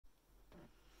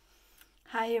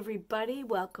Hi everybody,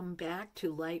 welcome back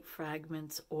to Light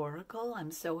Fragments Oracle.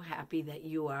 I'm so happy that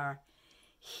you are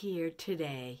here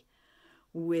today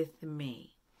with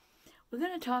me. We're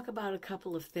going to talk about a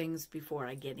couple of things before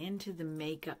I get into the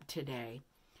makeup today.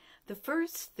 The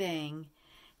first thing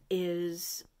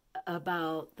is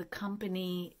about the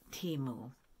company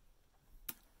Temu.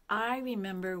 I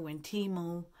remember when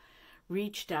Temu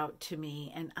reached out to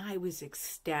me and I was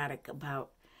ecstatic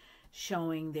about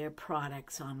showing their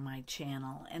products on my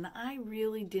channel, and I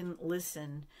really didn't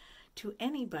listen to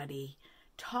anybody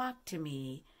talk to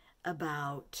me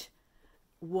about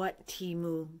what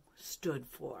Temu stood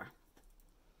for.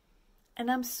 And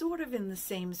I'm sort of in the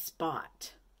same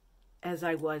spot as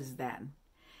I was then.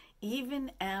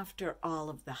 Even after all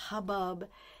of the hubbub,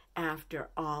 after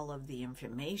all of the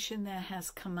information that has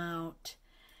come out,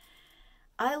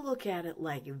 I look at it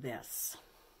like this.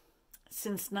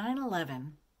 Since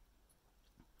 9/11,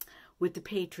 with the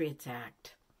Patriots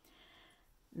Act,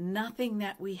 nothing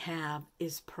that we have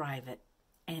is private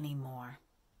anymore.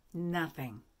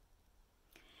 Nothing.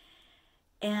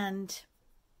 And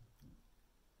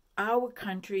our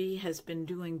country has been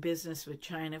doing business with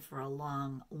China for a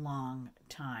long, long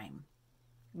time.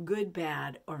 Good,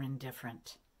 bad, or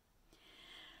indifferent.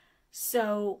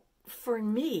 So for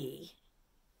me,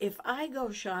 if I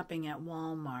go shopping at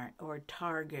Walmart or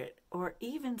Target or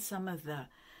even some of the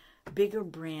bigger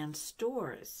brand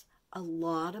stores, a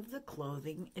lot of the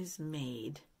clothing is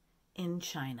made in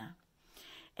China.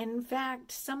 And in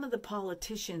fact, some of the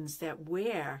politicians that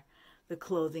wear the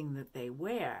clothing that they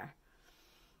wear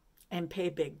and pay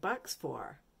big bucks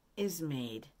for is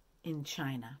made in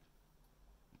China.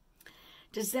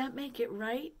 Does that make it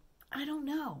right? I don't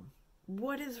know.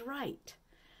 What is right?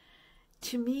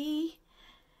 To me,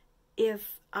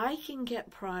 if I can get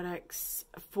products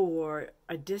for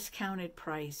a discounted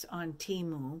price on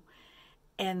Temu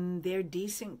and they're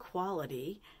decent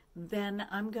quality, then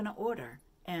I'm going to order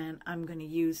and I'm going to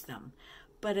use them.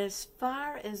 But as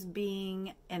far as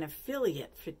being an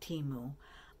affiliate for Temu,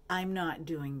 I'm not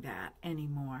doing that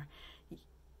anymore.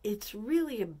 It's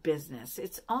really a business.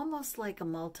 It's almost like a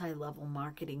multi-level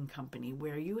marketing company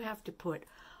where you have to put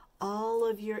all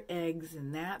of your eggs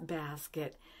in that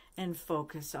basket and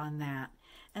focus on that.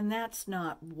 And that's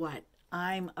not what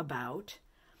I'm about.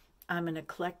 I'm an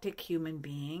eclectic human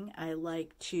being. I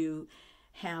like to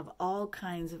have all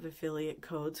kinds of affiliate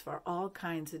codes for all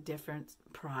kinds of different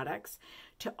products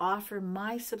to offer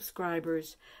my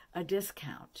subscribers a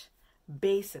discount,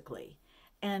 basically,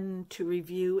 and to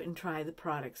review and try the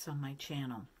products on my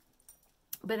channel.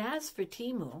 But as for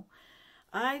Temu,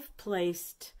 I've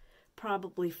placed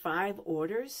probably 5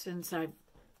 orders since I've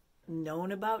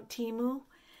known about Temu,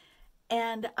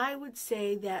 and I would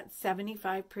say that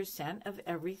 75% of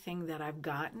everything that I've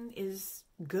gotten is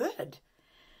good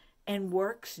and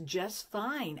works just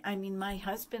fine. I mean, my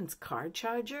husband's car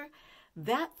charger,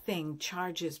 that thing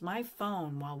charges my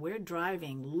phone while we're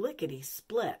driving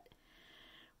lickety-split.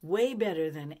 Way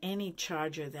better than any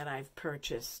charger that I've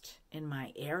purchased in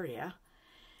my area.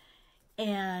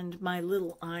 And my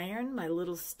little iron, my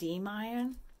little steam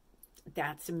iron,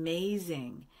 that's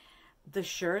amazing. The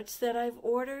shirts that I've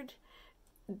ordered,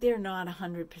 they're not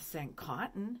 100%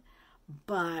 cotton,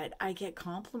 but I get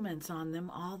compliments on them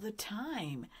all the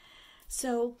time.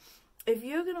 So if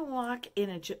you're going to walk in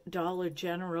a Dollar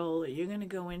General, or you're going to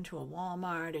go into a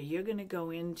Walmart, or you're going to go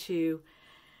into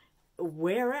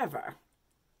wherever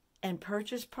and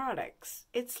purchase products,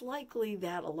 it's likely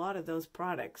that a lot of those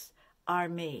products are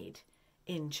made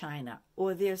in China,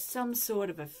 or there's some sort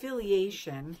of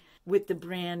affiliation with the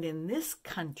brand in this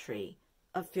country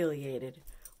affiliated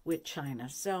with China.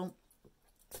 So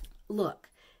look,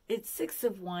 it's 6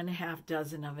 of one, half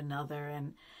dozen of another,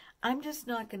 and I'm just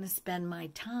not going to spend my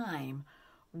time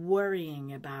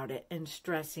worrying about it and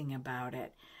stressing about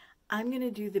it. I'm going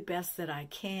to do the best that I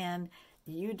can.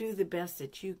 You do the best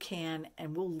that you can,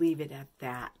 and we'll leave it at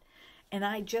that. And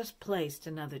I just placed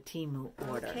another Temu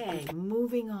order. Okay,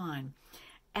 moving on.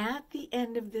 At the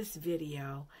end of this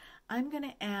video, I'm going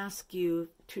to ask you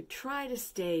to try to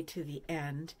stay to the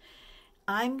end.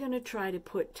 I'm going to try to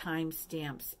put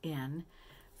timestamps in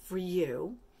for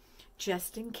you,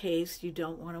 just in case you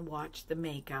don't want to watch the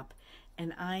makeup.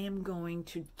 And I am going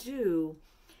to do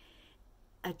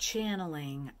a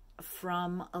channeling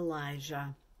from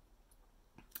Elijah.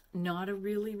 Not a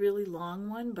really, really long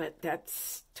one, but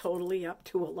that's totally up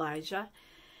to Elijah.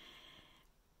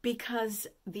 Because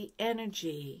the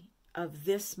energy of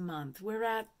this month, we're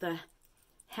at the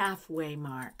halfway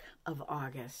mark of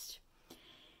August.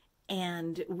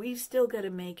 And we've still got to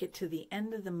make it to the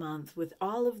end of the month with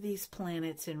all of these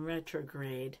planets in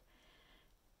retrograde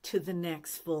to the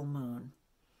next full moon.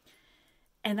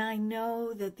 And I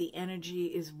know that the energy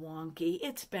is wonky.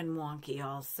 It's been wonky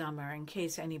all summer, in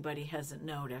case anybody hasn't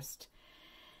noticed.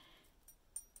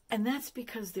 And that's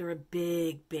because there are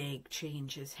big, big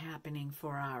changes happening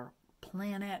for our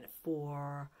planet,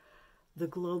 for the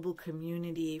global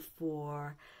community,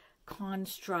 for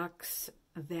constructs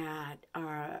that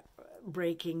are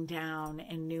breaking down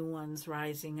and new ones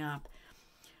rising up.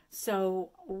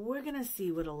 So we're going to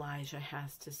see what Elijah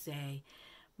has to say.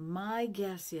 My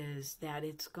guess is that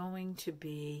it's going to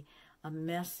be a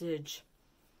message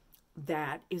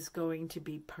that is going to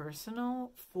be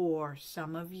personal for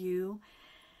some of you,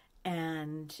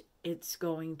 and it's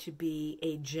going to be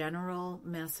a general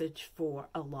message for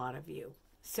a lot of you.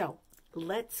 So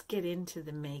let's get into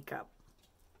the makeup.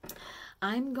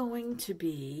 I'm going to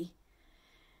be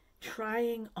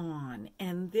trying on,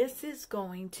 and this is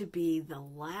going to be the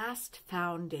last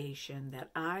foundation that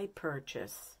I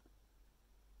purchase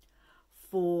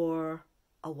for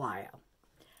a while.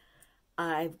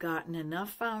 I've gotten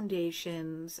enough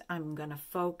foundations. I'm going to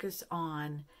focus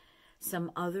on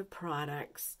some other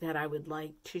products that I would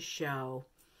like to show.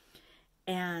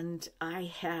 And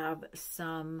I have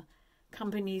some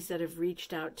companies that have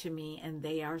reached out to me, and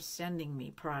they are sending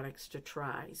me products to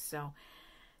try. So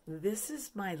this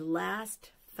is my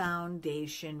last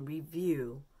foundation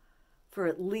review for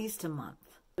at least a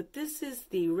month. But this is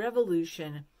the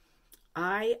Revolution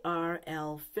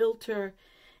IRL Filter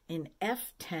in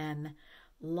F10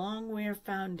 Longwear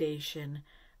Foundation,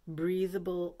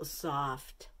 Breathable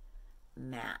Soft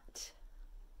Matte.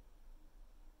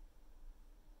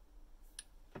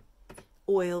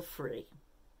 Oil-free.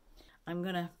 I'm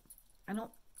gonna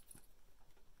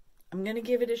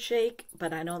give it a shake,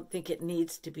 but I don't think it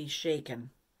needs to be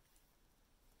shaken.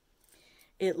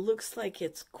 It looks like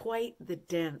it's quite the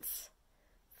dense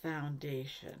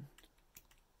foundation.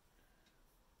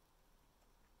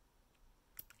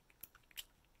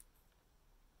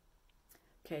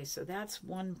 Okay, so that's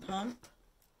one pump.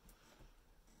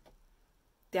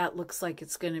 That looks like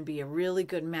it's going to be a really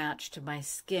good match to my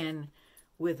skin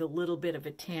with a little bit of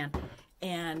a tan.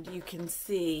 And you can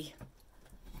see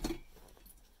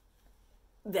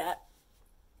that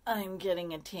I'm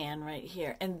getting a tan right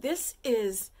here. And this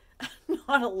is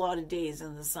not a lot of days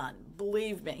in the sun.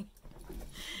 Believe me,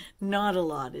 not a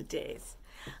lot of days.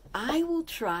 I will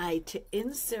try to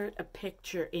insert a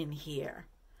picture in here.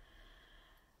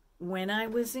 When I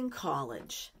was in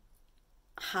college,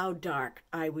 how dark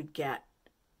I would get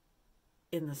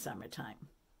in the summertime.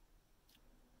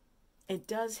 It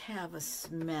does have a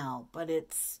smell, but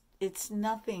it's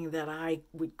nothing that I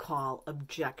would call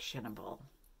objectionable.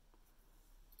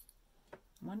 I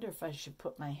wonder if I should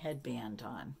put my headband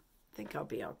on. I think I'll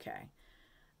be okay.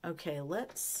 Okay,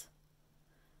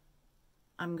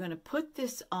 I'm going to put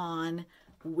this on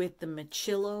with the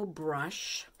Miccilo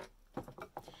brush,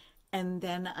 and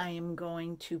then I am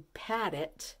going to pat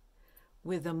it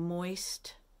with a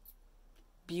moist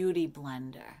beauty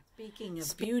blender. Speaking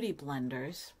of beauty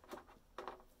blenders,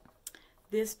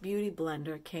 this beauty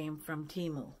blender came from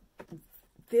Temu.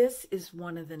 This is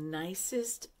one of the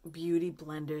nicest beauty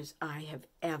blenders I have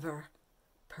ever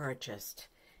purchased.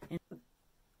 And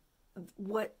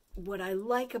what I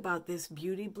like about this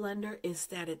beauty blender is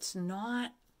that it's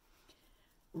not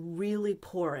really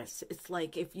porous. It's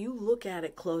like if you look at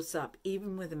it close up,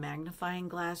 even with a magnifying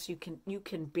glass, you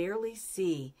can barely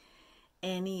see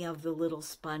any of the little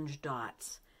sponge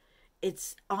dots.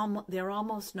 They're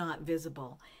almost not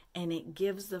visible, and it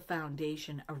gives the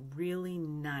foundation a really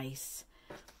nice,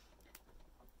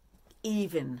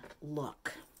 even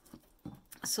look.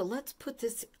 So let's put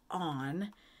this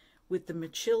on with the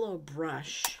Miccilo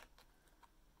brush,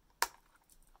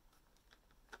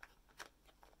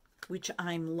 which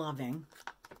I'm loving.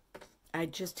 I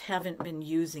just haven't been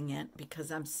using it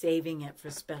because I'm saving it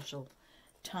for special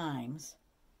times.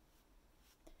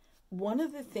 One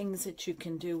of the things that you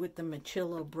can do with the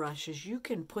Miccilo brush is you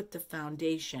can put the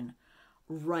foundation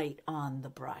right on the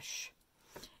brush.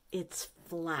 It's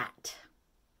flat.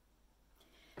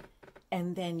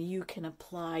 And then you can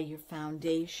apply your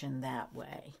foundation that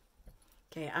way.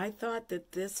 Okay, I thought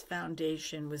that this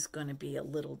foundation was going to be a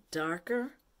little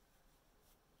darker.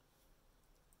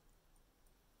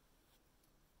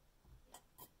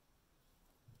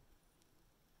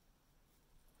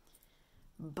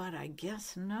 But I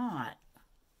guess not.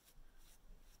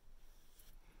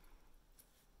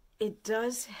 It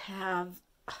does have,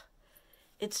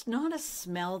 it's not a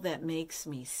smell that makes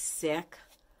me sick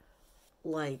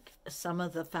like some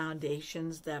of the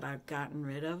foundations that I've gotten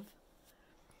rid of.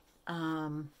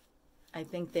 I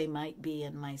think they might be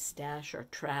in my stash or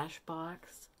trash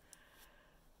box.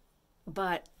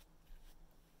 But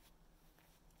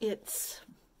it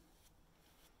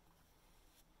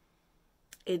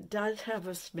does have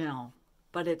a smell,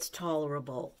 but it's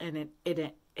tolerable, and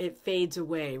it fades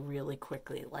away really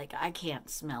quickly. Like, I can't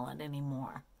smell it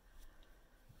anymore.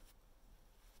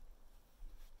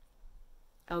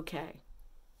 Okay.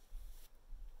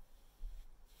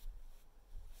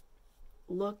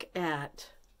 Look at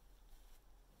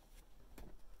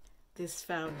this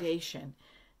foundation.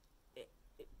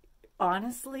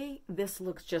 Honestly, this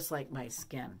looks just like my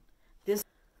skin.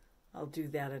 I'll do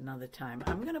that another time.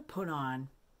 I'm going to put on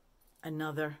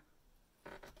another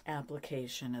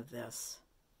application of this.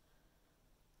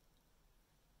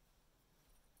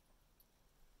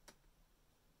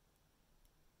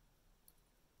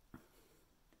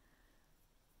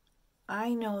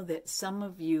 I know that some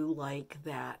of you like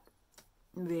that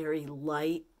very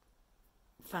light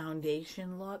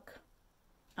foundation look.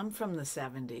 I'm from the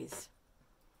 70s.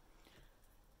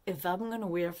 If I'm going to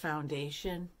wear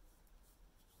foundation,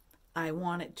 I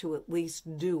want it to at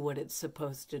least do what it's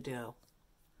supposed to do.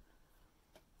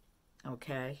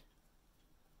 Okay?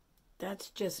 That's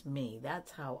just me.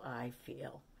 That's how I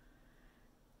feel.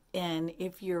 And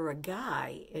if you're a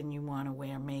guy and you want to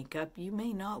wear makeup, you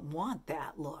may not want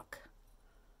that look.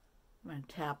 I'm going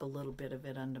to tap a little bit of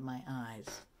it under my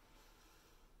eyes.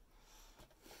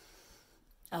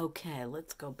 Okay,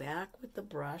 let's go back with the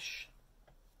brush.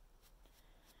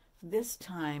 This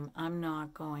time, I'm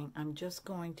just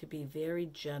going to be very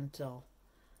gentle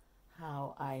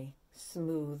how I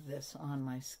smooth this on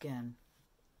my skin.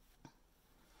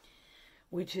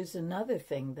 Which is another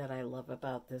thing that I love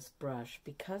about this brush.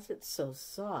 Because it's so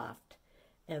soft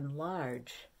and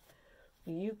large,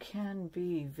 you can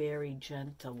be very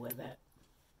gentle with it.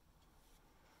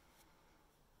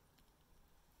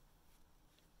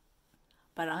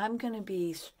 But I'm going to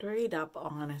be straight up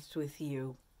honest with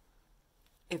you.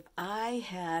 If I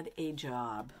had a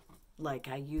job like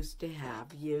I used to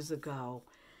have years ago,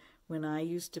 when I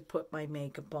used to put my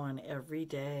makeup on every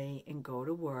day and go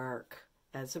to work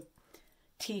as a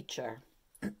teacher,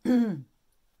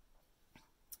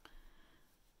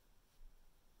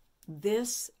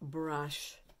 this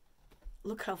brush,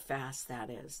 look how fast that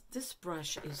is. This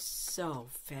brush is so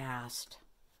fast.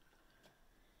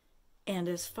 And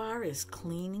as far as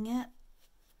cleaning it,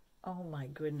 oh my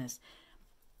goodness.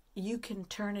 You can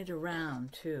turn it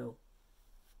around too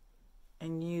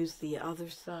and use the other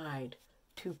side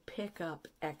to pick up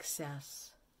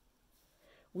excess,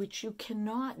 which you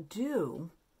cannot do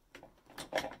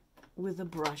with a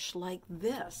brush like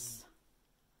this.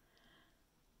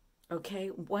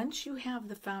 Okay, once you have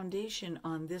the foundation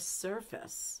on this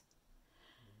surface,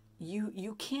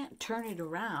 you can't turn it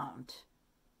around,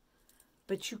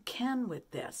 but you can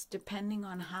with this, depending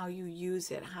on how you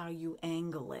use it, how you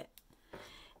angle it.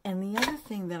 And the other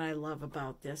thing that I love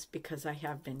about this, because I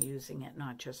have been using it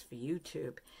not just for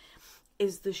YouTube,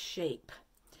 is the shape.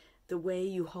 The way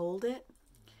you hold it,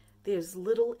 there's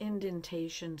little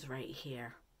indentations right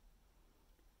here,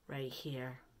 and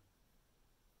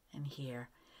here.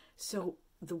 So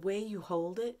the way you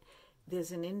hold it,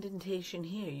 there's an indentation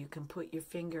here. You can put your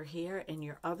finger here, and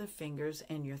your other fingers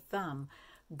and your thumb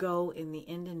go in the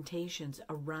indentations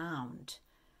around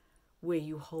where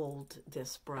you hold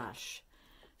this brush.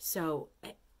 So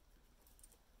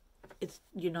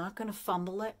you're not going to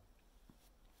fumble it.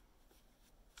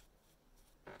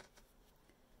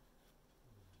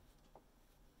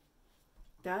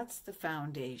 That's the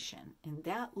foundation, and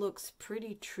that looks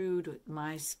pretty true to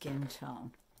my skin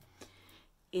tone.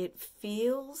 It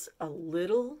feels a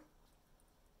little,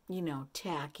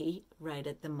 tacky right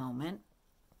at the moment.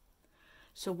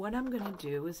 So what I'm going to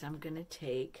do is I'm going to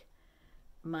take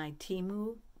my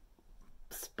Temu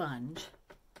sponge.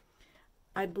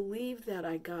 I believe that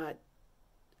I got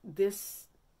this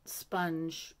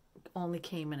sponge only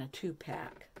came in a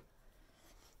 2-pack.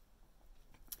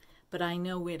 But I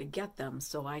know where to get them,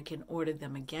 so I can order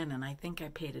them again, and I think I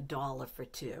paid $1 for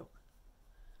 2.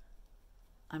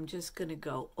 I'm just going to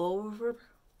go over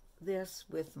this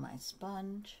with my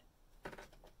sponge.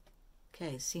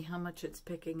 Okay, see how much it's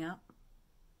picking up?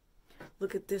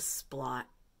 Look at this splot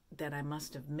that I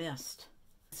must have missed.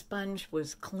 The sponge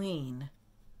was clean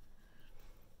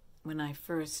when I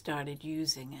first started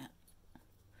using it.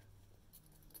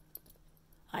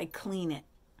 I clean it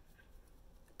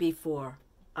before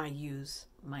I use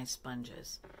my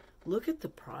sponges. Look at the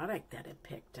product that it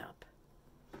picked up.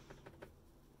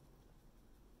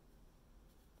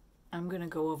 I'm going to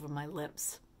go over my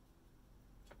lips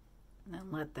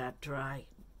and let that dry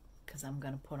because I'm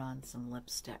going to put on some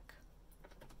lipstick.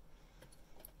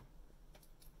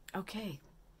 Okay,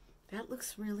 that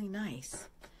looks really nice.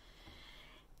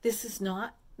 This is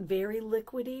not very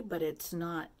liquidy, but it's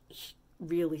not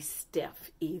really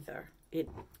stiff either.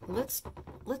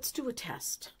 Let's do a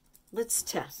test. Let's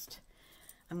test.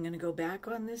 I'm going to go back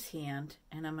on this hand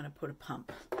and I'm going to put a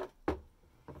pump.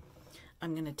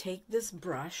 I'm going to take this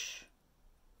brush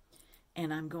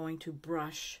and I'm going to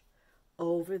brush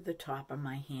over the top of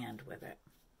my hand with it.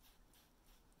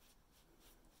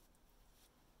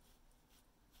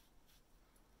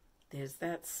 There's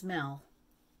that smell.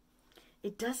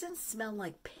 It doesn't smell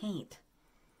like paint.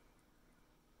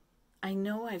 I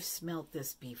know I've smelt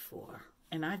this before,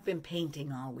 and I've been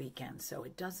painting all weekend, so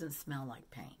it doesn't smell like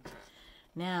paint.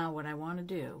 Now, what I want to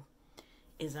do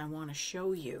is I want to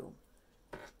show you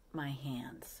my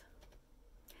hands.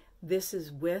 This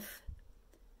is with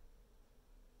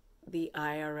the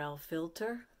IRL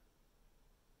filter.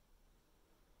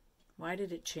 Why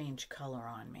did it change color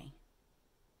on me?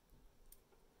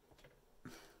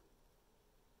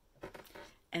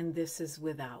 And this is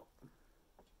without.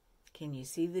 Can you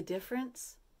see the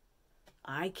difference?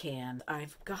 I can.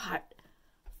 I've got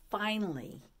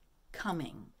finally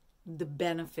coming the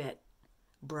Benefit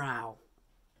Brow.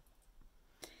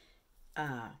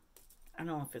 I don't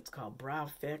know if it's called Brow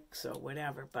Fix or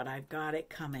whatever, but I've got it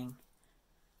coming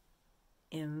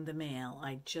in the mail.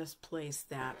 I just placed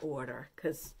that order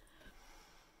because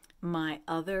my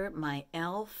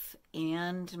e.l.f.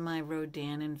 and my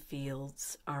RODAN and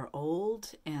Fields are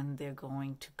old and they're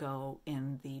going to go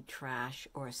in the trash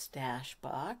or stash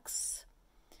box.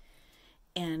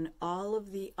 And all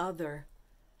of the other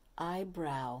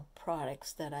eyebrow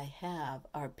products that I have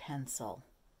are pencil.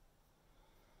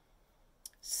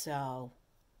 So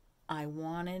I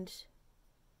wanted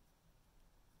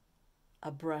a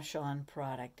brush-on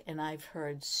product, and I've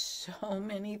heard so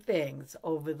many things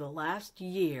over the last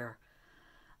year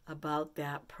about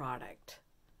that product.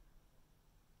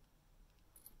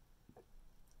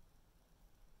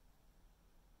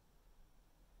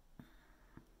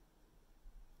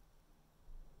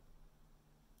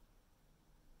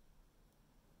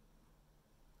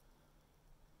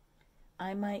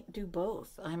 I might do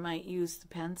both. I might use the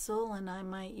pencil and I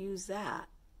might use that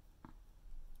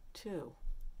too.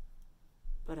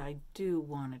 But I do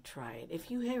want to try it.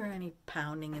 If you hear any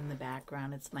pounding in the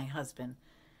background, it's my husband.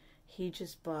 He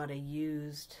just bought a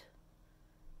used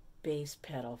bass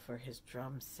pedal for his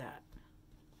drum set.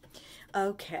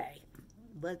 Okay,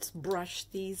 let's brush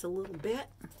these a little bit.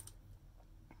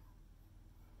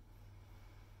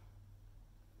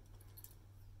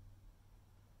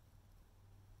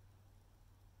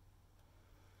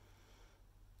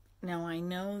 Now I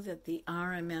know that the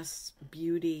RMS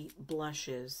Beauty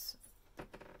blushes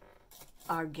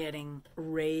are getting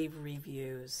rave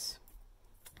reviews.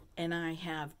 And I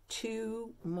have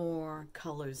 2 more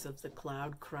colors of the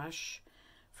Cloud Crush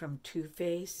from Too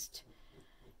Faced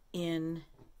in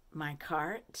my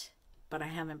cart, but I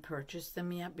haven't purchased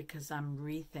them yet because I'm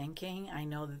rethinking. I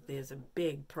know that there's a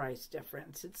big price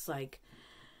difference. It's like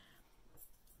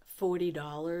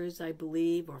 $40, I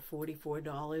believe, or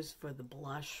 $44 for the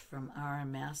blush from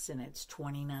RMS, and it's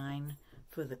 $29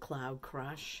 for the Cloud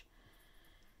Crush.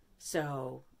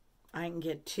 So I can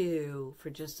get 2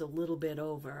 for just a little bit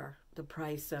over the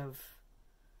price of,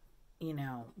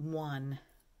 1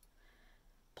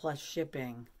 plus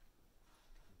shipping.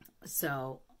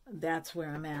 So that's where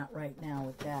I'm at right now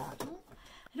with that.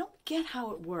 I don't get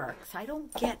how it works. I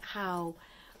don't get how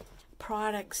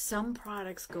some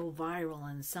products go viral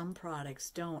and some products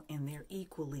don't, and they're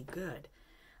equally good.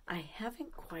 I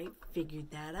haven't quite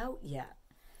figured that out yet.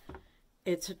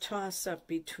 It's a toss-up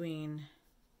between...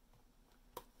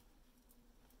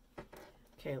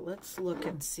 Okay, let's look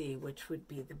and see which would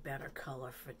be the better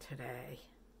color for today.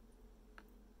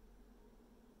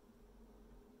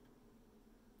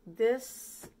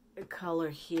 This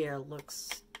color here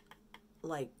looks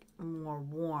like more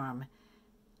warm.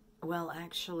 Well,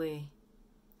 actually,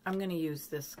 I'm going to use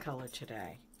this color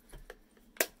today.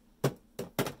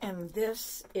 And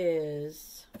this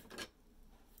is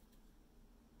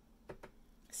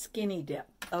Skinny Dip.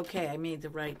 Okay, I made the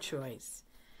right choice.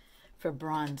 For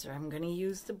bronzer, I'm going to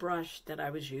use the brush that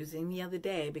I was using the other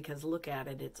day because look at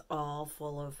it, it's all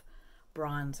full of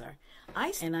bronzer.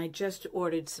 And I just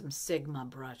ordered some Sigma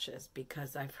brushes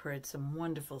because I've heard some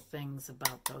wonderful things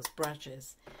about those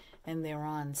brushes and they're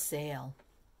on sale.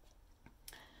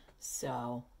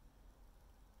 So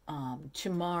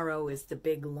tomorrow is the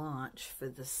big launch for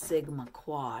the Sigma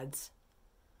quads,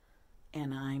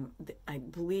 and I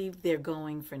believe they're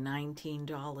going for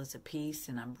 $19 a piece,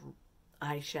 and I'm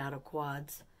eyeshadow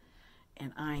quads,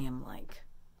 and I am like,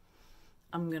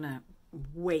 I'm gonna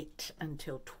wait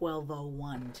until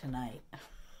 12:01 tonight.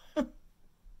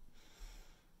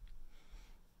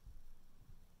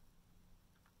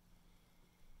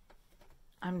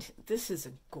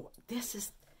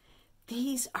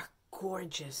 These are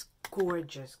gorgeous,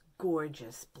 gorgeous,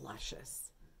 gorgeous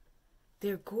blushes.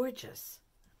 They're gorgeous.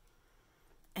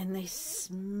 And they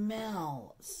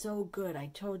smell so good. I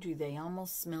told you they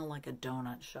almost smell like a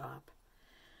donut shop.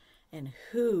 And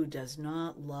who does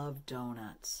not love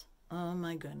donuts? Oh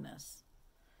my goodness.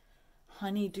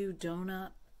 Honeydew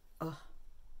donut. Oh.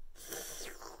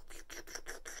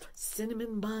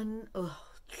 Cinnamon bun. Oh.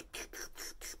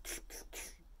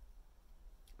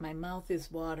 My mouth is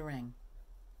watering.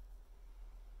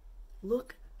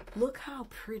 Look how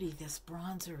pretty this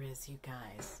bronzer is, you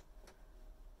guys.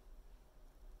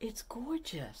 It's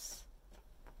gorgeous.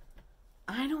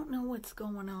 I don't know what's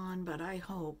going on, but I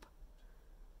hope.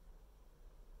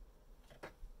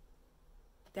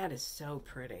 That is so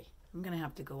pretty. I'm going to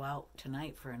have to go out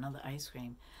tonight for another ice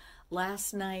cream.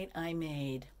 Last night I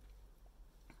made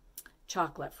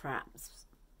chocolate fraps.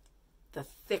 The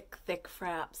thick, thick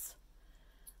fraps.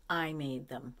 I made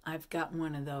them. I've got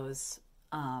one of those,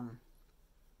 I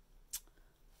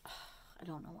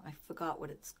don't know, I forgot what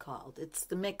it's called. It's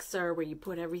the mixer where you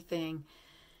put everything,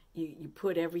 you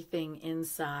put everything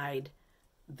inside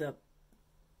the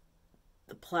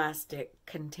plastic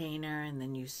container, and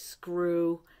then you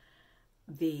screw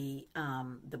the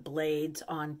blades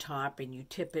on top, and you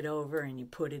tip it over, and you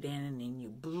put it in, and then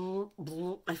you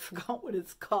I forgot what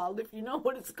it's called. If you know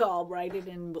what it's called, write it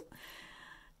in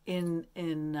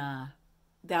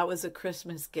that was a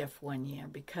Christmas gift one year,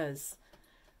 because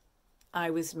I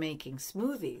was making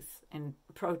smoothies and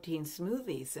protein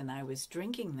smoothies, and I was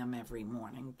drinking them every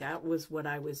morning. That was what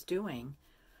I was doing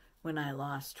when I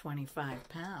lost 25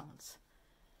 pounds.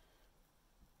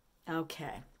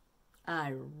 Okay,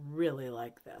 I really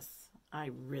like this.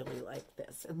 I really like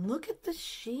this. And look at the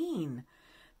sheen.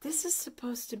 This is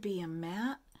supposed to be a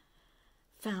matte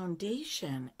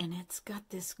foundation, and it's got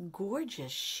this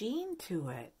gorgeous sheen to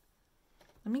it.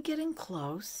 Let me get in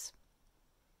close.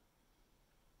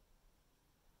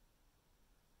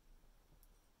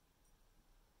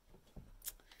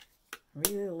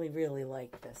 Really, really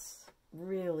like this.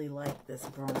 Really like this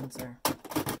bronzer.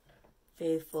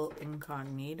 Faithful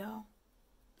Incognito,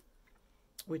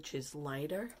 which is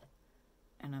lighter.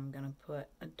 And I'm going to put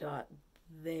a dot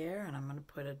there, and I'm going to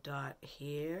put a dot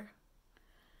here,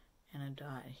 and a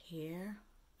dot here,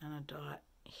 and a dot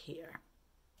here.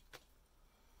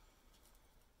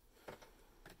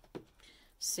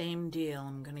 Same deal.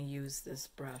 I'm going to use this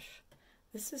brush.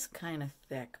 This is kind of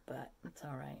thick, but it's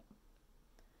all right.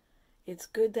 It's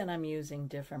good that I'm using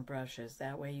different brushes.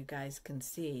 That way you guys can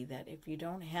see that if you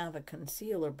don't have a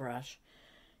concealer brush,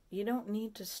 you don't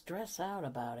need to stress out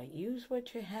about it. Use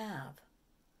what you have.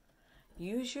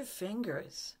 Use your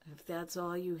fingers if that's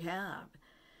all you have.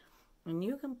 And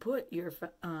you can put your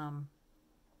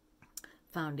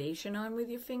foundation on with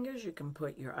your fingers. You can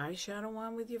put your eyeshadow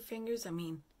on with your fingers. I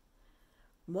mean,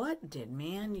 what did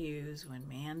man use when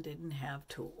man didn't have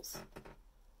tools?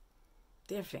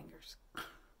 Their fingers.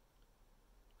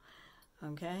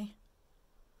 Okay?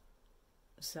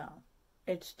 So,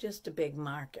 it's just a big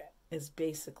market, is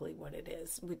basically what it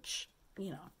is, which,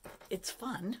 you know, it's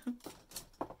fun.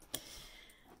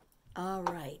 All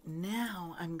right,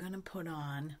 now I'm going to put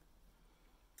on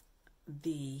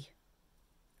the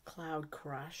Cloud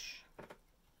Crush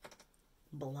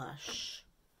blush.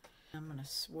 I'm going to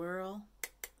swirl,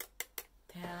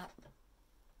 tap.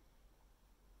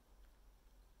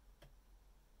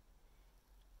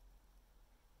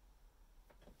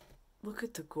 Look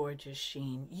at the gorgeous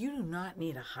sheen. You do not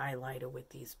need a highlighter with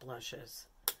these blushes.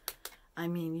 I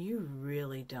mean, you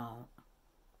really don't.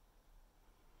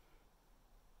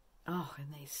 Oh,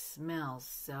 and they smell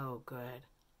so good.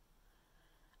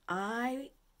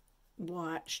 I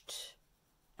watched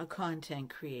a content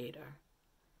creator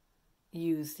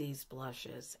use these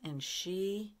blushes, and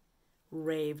she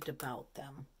raved about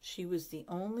them. She was the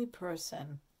only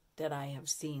person that I have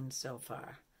seen so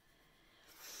far.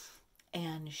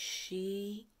 And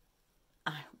she,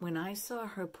 when I saw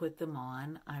her put them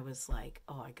on, I was like,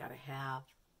 oh, I gotta have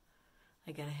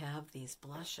these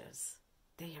blushes.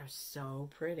 They are so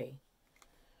pretty.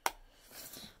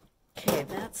 Okay,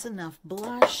 that's enough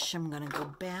blush. I'm gonna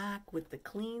go back with the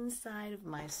clean side of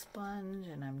my sponge,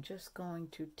 and I'm just going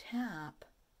to tap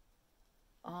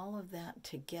all of that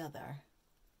together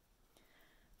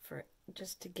for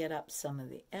just to get up some of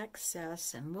the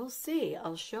excess, and we'll see.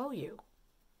 I'll show you.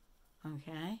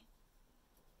 Okay,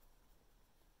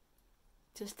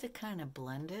 just to kind of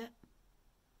blend it.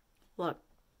 Look,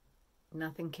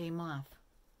 nothing came off.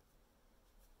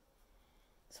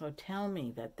 So tell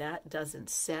me that that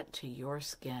doesn't set to your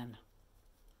skin.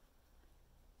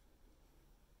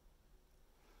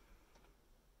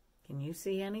 Can you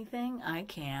see anything? I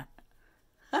can't.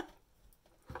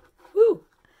 Woo!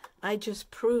 I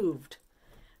just proved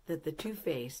that the Too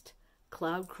Faced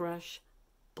Cloud Crush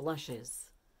blushes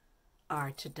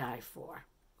are to die for.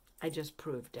 I just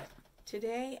proved it.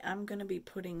 Today I'm going to be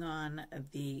putting on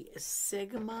the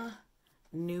Sigma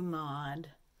New Mod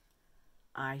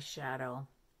eyeshadow,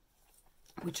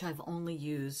 which I've only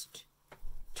used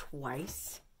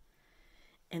twice.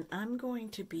 And I'm going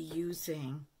to be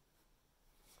using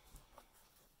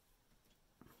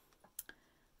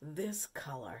this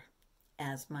color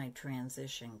as my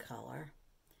transition color,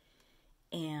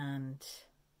 and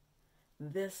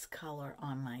this color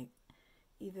on my,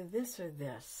 either this or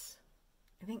this.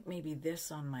 I think maybe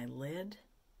this on my lid,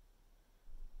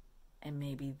 and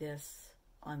maybe this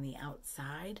on the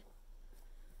outside.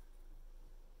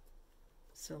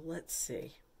 So let's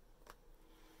see.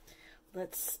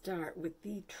 Let's start with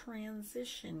the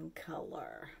transition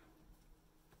color.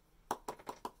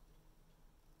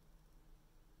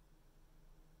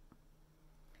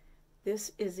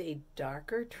 This is a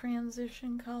darker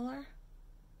transition color.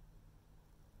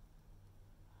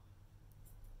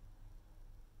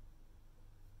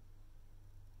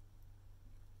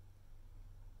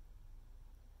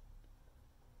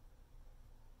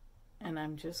 And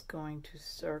I'm just going to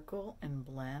circle and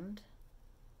blend.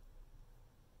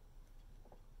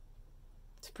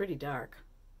 It's pretty dark.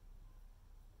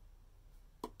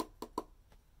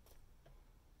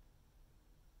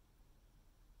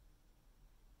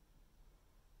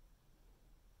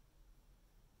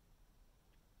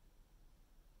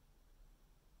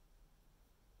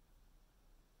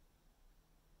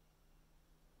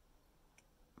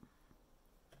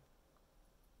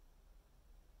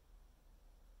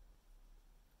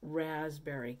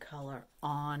 Raspberry color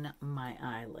on my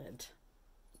eyelid.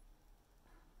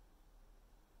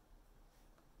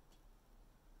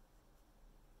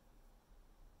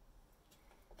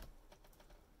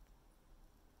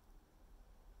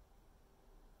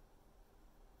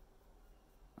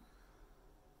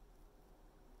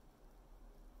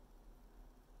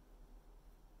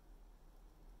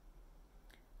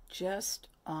 Just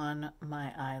on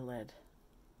my eyelid.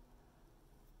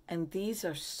 And these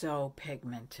are so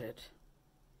pigmented.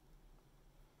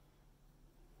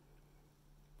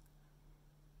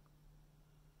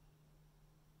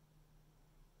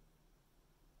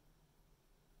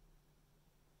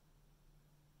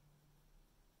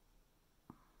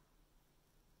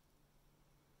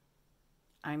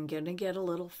 I'm going to get a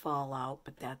little fallout,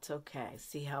 but that's okay.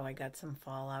 See how I got some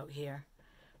fallout here?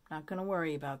 Not going to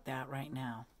worry about that right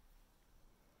now.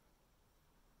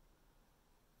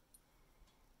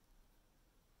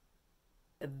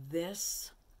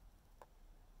 This,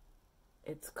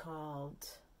 it's called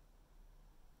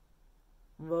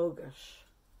Voguish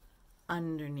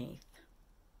underneath.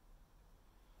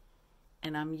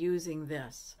 And I'm using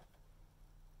this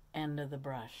end of the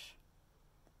brush.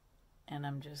 And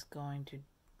I'm just going to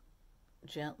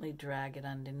gently drag it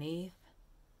underneath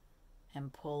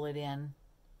and pull it in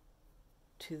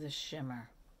to the shimmer.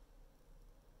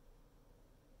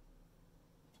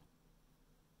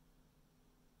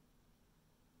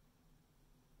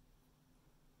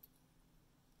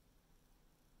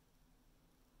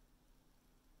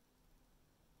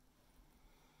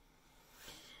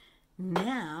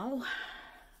 Now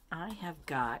I have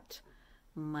got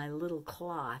my little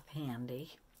cloth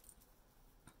handy.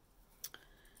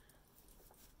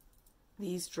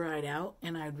 These dried out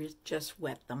and I just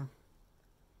wet them.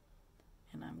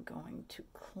 And I'm going to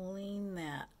clean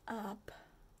that up.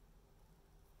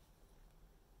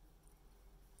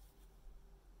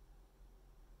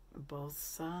 Both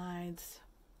sides.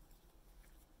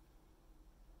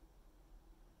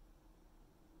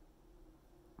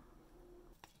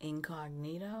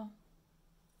 Incognito.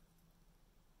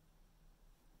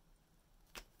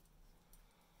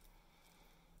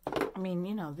 I mean,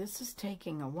 you know, this is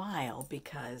taking a while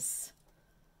because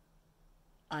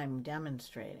I'm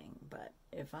demonstrating, but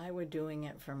if I were doing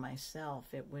it for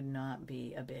myself, it would not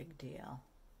be a big deal.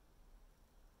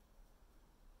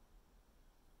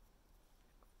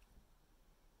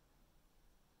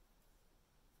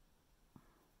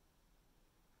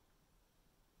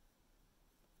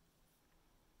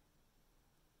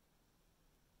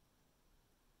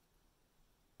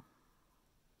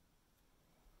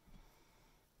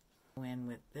 In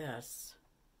with this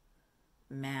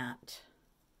matte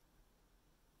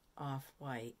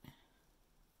off-white.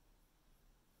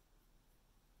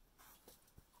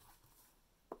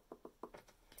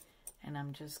 And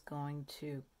I'm just going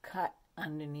to cut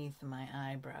underneath my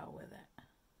eyebrow with it.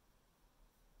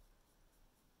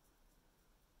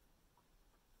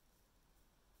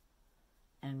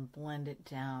 and blend it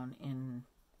down into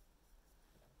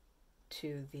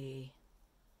the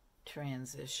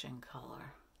transition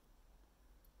color.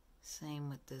 Same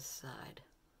with this side.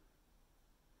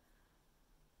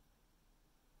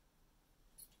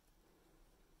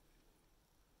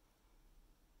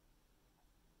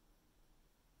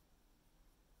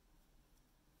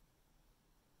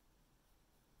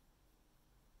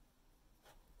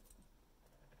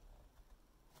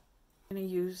 I'm going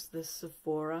to use the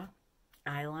Sephora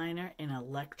eyeliner in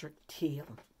Electric Teal.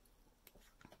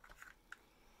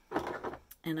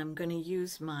 And I'm going to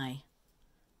use my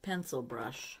pencil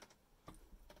brush.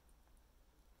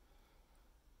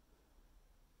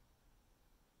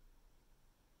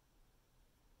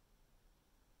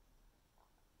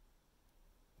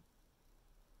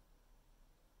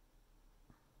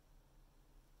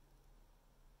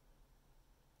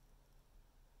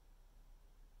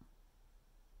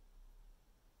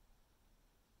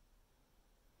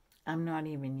 I'm not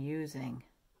even using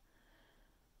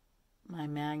my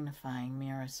magnifying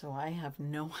mirror, so I have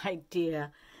no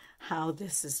idea how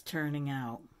this is turning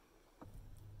out.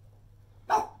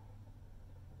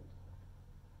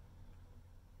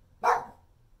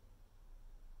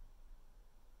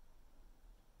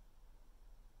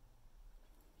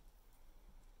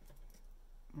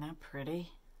 Isn't that pretty?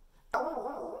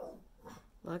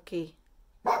 Lucky.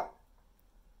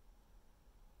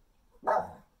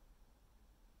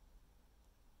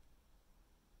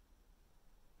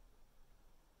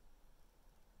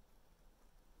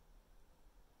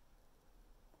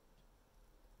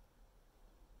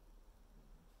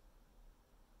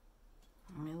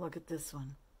 Let me look at this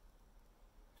one.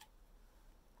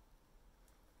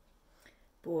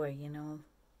 Boy, you know,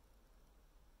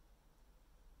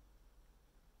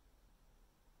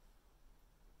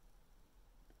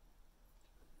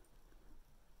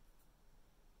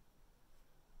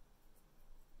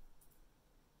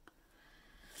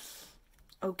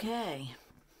 okay.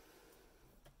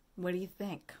 What do you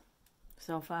think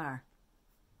so far?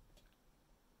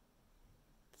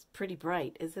 It's pretty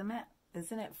bright, isn't it?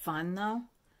 Isn't it fun, though?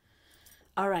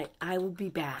 All right, I will be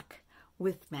back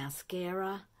with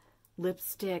mascara,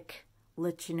 lipstick,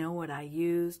 let you know what I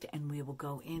used, and we will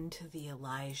go into the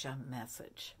Elijah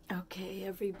message. Okay,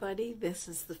 everybody, this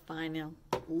is the final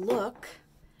look.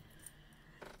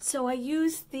 So I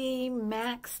used the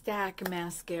MAC Stack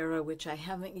Mascara, which I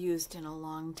haven't used in a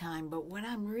long time, but what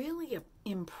I'm really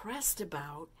impressed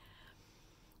about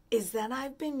is that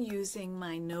I've been using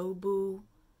my Nobu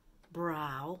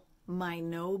brow, my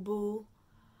Nobu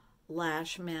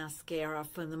lash mascara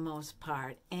for the most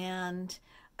part, and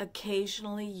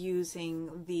occasionally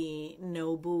using the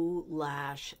Nobu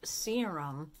lash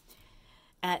serum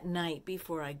at night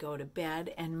before I go to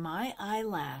bed. And my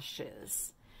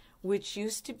eyelashes, which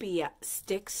used to be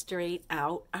stick straight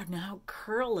out, are now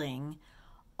curling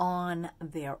on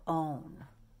their own.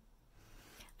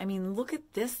 I mean, look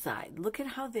at this side. Look at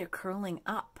how they're curling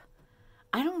up.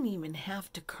 I don't even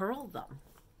have to curl them.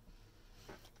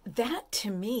 That,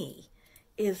 to me,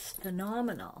 is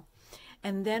phenomenal.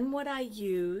 And then what I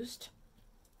used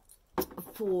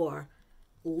for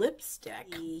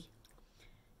lipstick,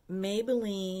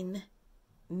 Maybelline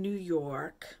New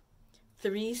York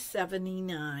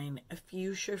 $3.79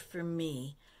 Fuchsia for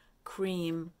Me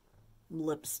cream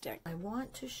lipstick. I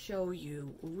want to show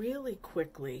you really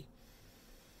quickly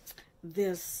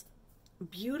this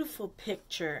beautiful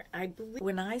picture. I believe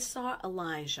when I saw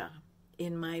Elijah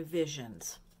in my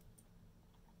visions,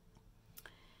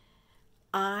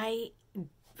 I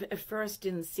at first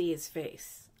didn't see his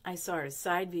face. I saw his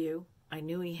side view. I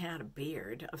knew he had a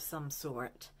beard of some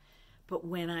sort. But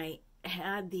when I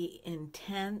had the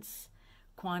intense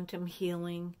quantum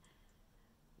healing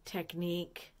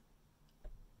technique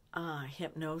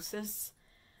hypnosis,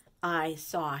 I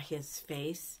saw his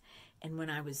face. And when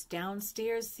I was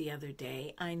downstairs the other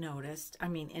day, I noticed,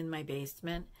 in my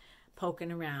basement,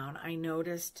 poking around, I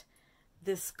noticed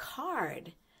this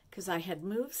card because I had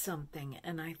moved something,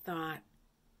 and I thought,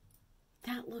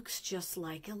 that looks just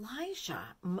like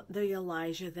Elijah, the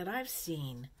Elijah that I've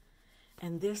seen.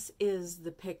 And this is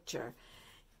the picture.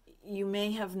 You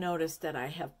may have noticed that I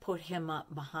have put him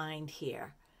up behind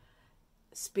here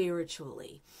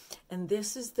spiritually. And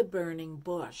this is the burning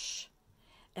bush.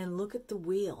 And look at the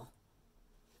wheel.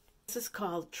 This is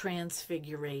called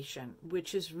transfiguration,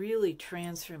 which is really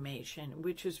transformation,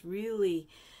 which is really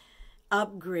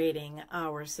upgrading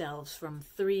ourselves from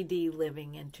 3D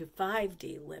living into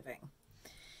 5D living.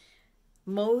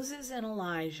 Moses and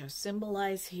Elijah,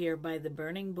 symbolized here by the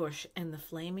burning bush and the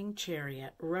flaming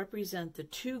chariot, represent the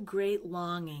two great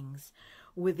longings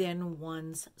within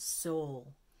one's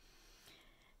soul.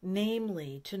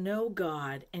 namely to know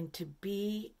God and to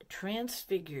be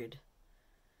transfigured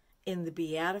in the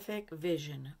beatific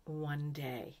vision one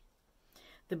day.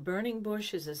 The burning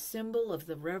bush is a symbol of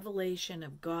the revelation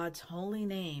of God's holy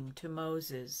name to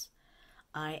Moses.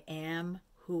 I am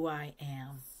who I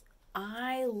am.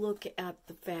 I look at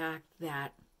the fact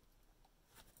that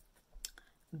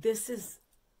this is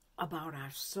about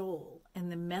our soul,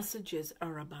 and the messages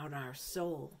are about our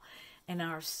soul, and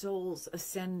our souls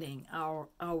ascending,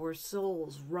 our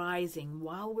souls rising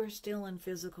while we're still in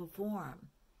physical form.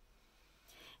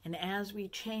 And as we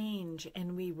change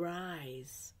and we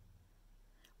rise,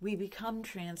 we become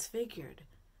transfigured.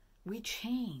 We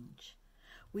change.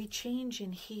 We change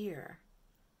in here.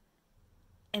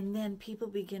 And then people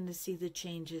begin to see the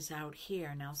changes out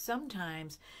here. Now,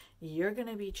 sometimes you're going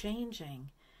to be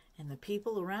changing, and the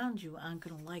people around you aren't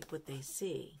going to like what they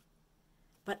see.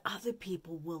 But other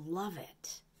people will love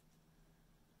it.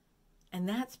 And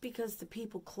that's because the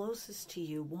people closest to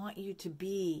you want you to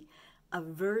be a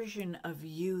version of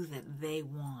you that they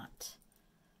want.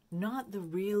 Not the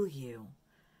real you.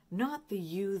 Not the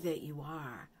you that you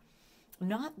are.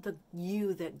 Not the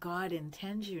you that God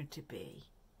intends you to be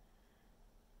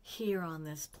here on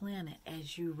this planet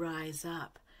as you rise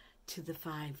up to the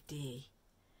 5D.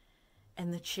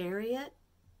 And the chariot,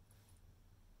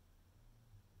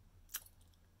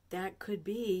 that could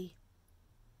be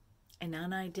an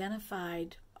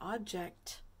unidentified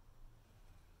object.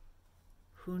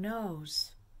 Who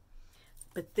knows?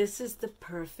 But this is the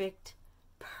perfect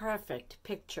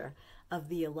picture of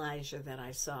the Elijah that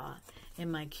I saw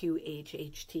in my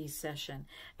QHHT session,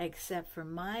 except for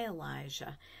my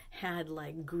Elijah had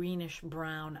like greenish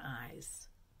brown eyes.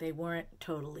 They weren't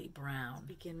totally brown.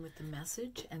 Begin with the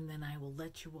message, and then I will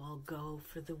let you all go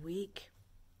for the week.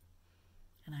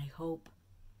 And I hope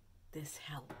this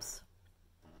helps.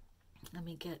 Let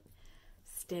me get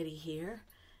steady here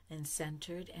and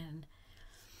centered, and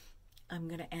I'm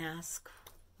going to ask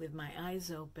with my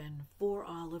eyes open for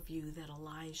all of you that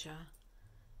Elijah,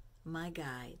 my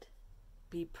guide,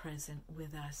 be present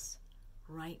with us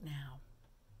right now.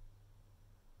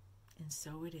 And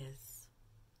so it is.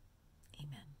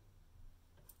 Amen.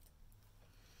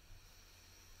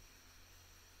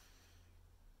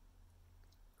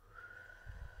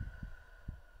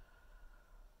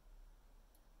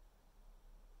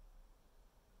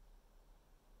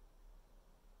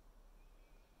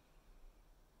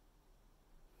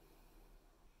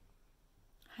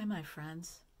 Hi, my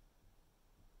friends.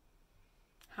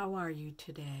 How are you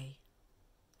today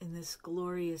in this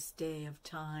glorious day of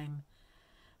time,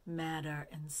 matter,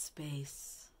 and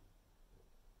space?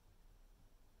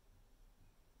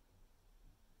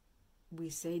 We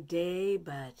say day,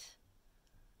 but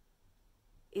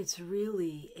it's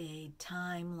really a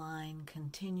timeline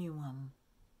continuum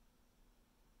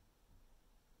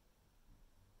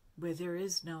where there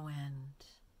is no end.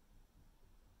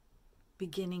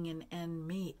 Beginning and end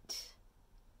meet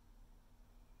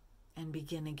and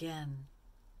begin again.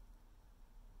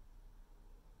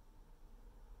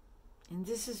 And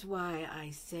this is why I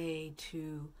say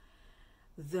to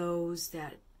those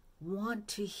that want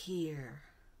to hear,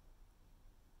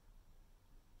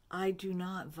 I do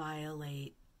not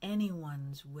violate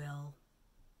anyone's will.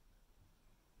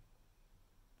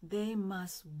 They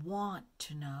must want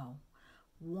to know,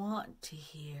 want to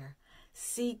hear,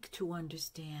 seek to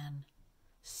understand,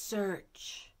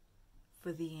 search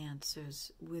for the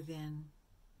answers within.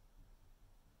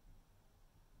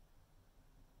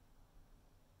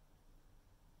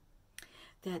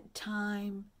 That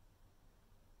time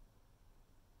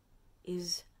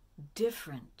is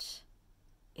different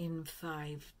in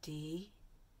 5D,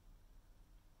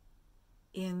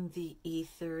 in the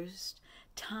ethers.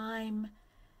 Time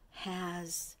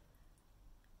has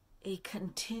a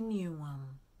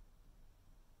continuum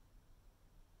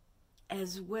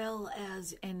as well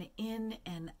as an in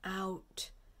and out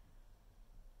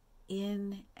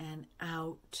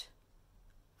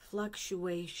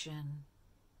fluctuation.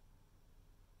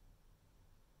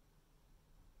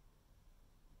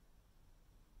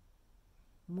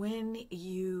 When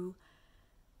you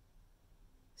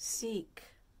seek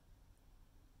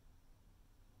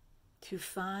to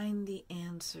find the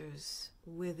answers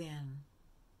within,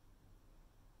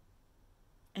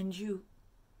 and you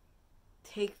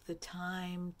take the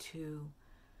time to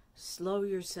slow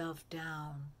yourself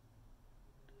down,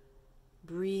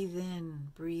 breathe in,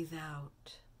 breathe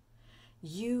out,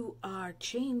 you are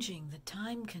changing the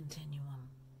time continuum.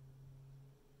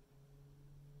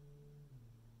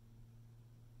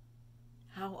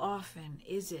 How often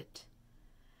is it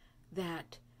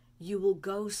that you will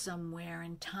go somewhere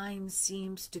and time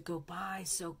seems to go by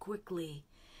so quickly,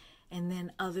 and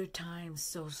then other times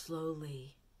so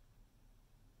slowly.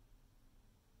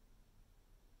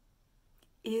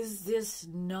 Is this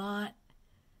not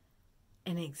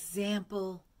an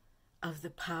example of the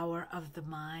power of the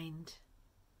mind?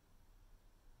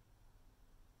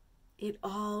 It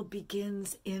all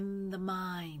begins in the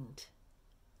mind.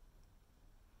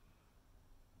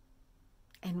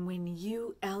 And when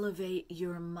you elevate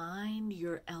your mind,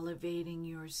 you're elevating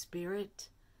your spirit,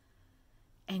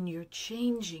 and you're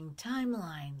changing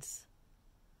timelines.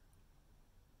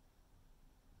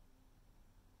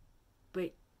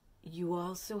 But you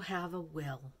also have a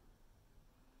will,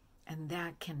 and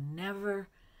that can never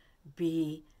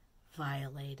be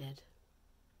violated.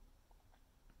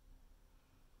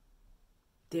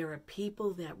 There are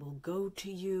people that will go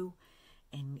to you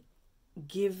and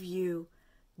give you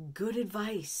good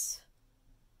advice,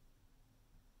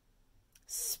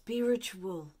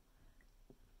 spiritual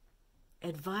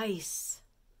advice,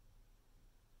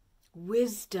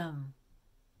 wisdom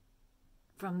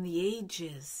from the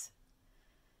ages.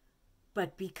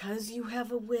 But because you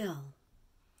have a will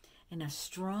and a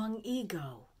strong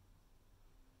ego,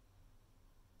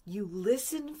 you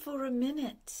listen for a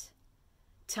minute.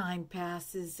 Time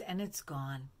passes and it's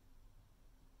gone.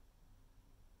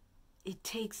 It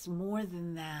takes more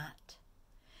than that.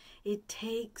 It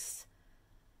takes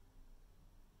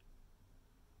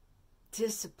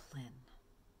discipline,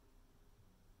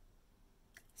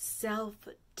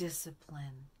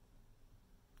 self-discipline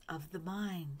of the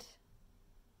mind.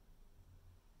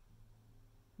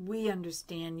 We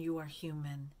understand you are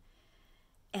human,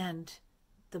 and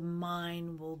the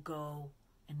mind will go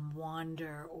and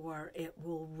wander, or it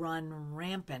will run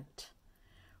rampant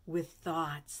with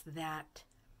thoughts that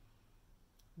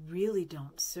really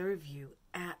don't serve you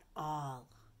at all.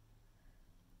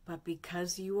 But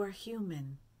because you are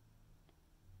human,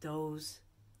 those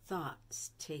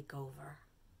thoughts take over.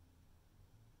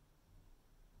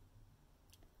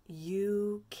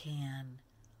 You can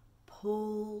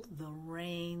pull the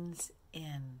reins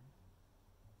in.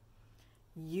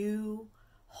 You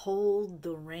hold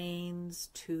the reins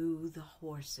to the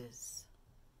horses.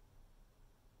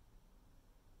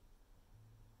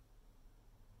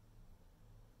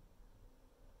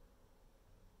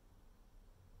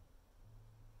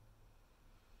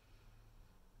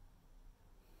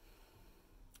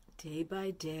 Day by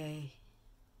day,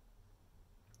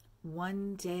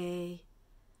 one day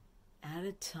at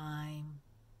a time,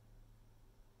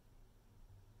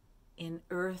 in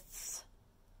Earth's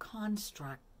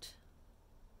construct,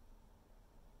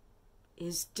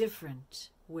 is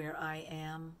different where I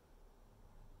am,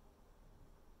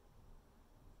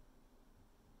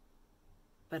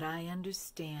 but I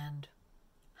understand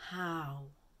how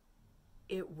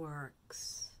it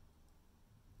works.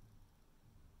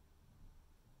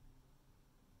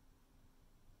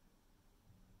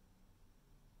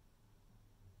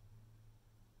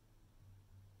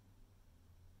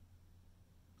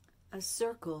 A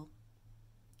circle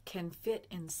can fit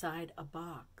inside a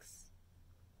box,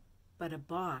 but a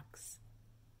box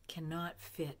cannot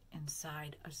fit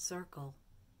inside a circle.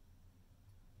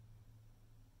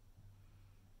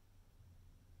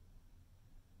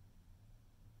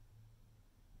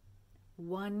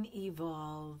 One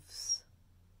evolves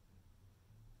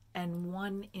and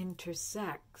one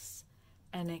intersects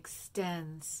and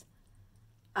extends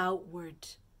outward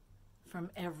from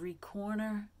every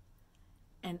corner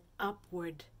and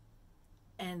upward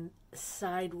and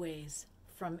sideways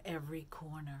from every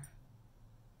corner.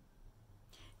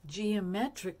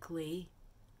 Geometrically,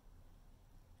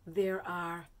 there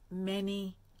are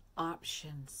many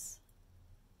options.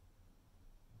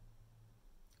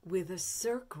 With a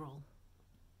circle,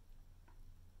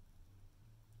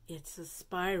 it's a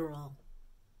spiral,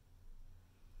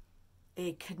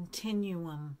 a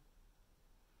continuum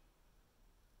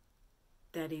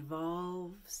that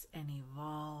evolves and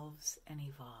evolves and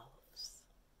evolves.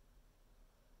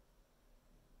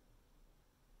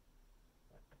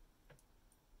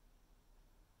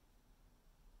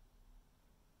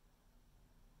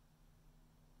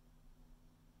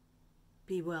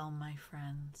 Be well, my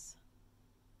friends.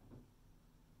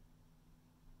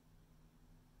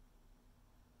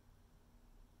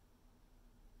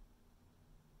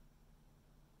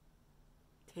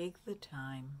 Take the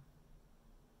time.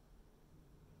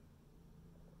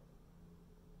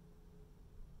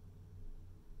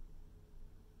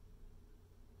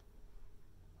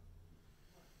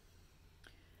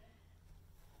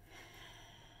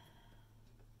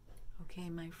 Okay,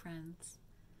 my friends,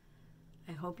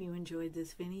 I hope you enjoyed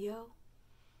this video.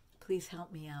 Please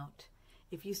help me out.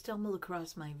 If you stumble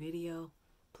across my video,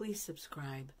 please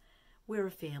subscribe. We're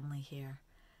a family here.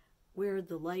 We're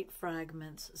the Light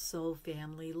Fragments Soul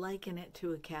Family. Liken it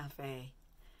to a cafe.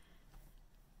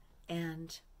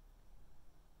 And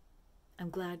I'm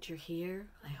glad you're here.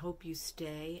 I hope you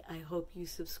stay. I hope you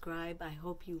subscribe. I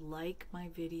hope you like my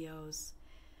videos.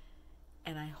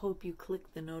 And I hope you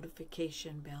click the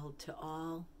notification bell to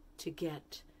all to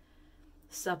get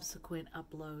subsequent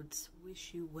uploads.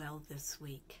 Wish you well this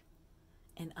week.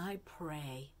 And I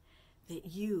pray that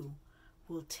you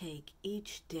will take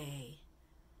each day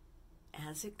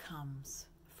as it comes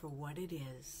for what it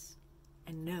is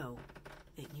and know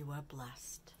that you are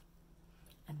blessed.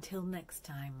 Until next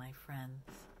time, my friends.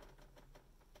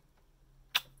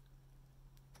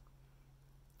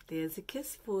 There's a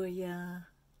kiss for ya.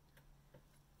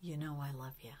 You know I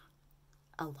love ya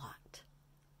a lot.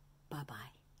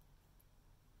 Bye-bye.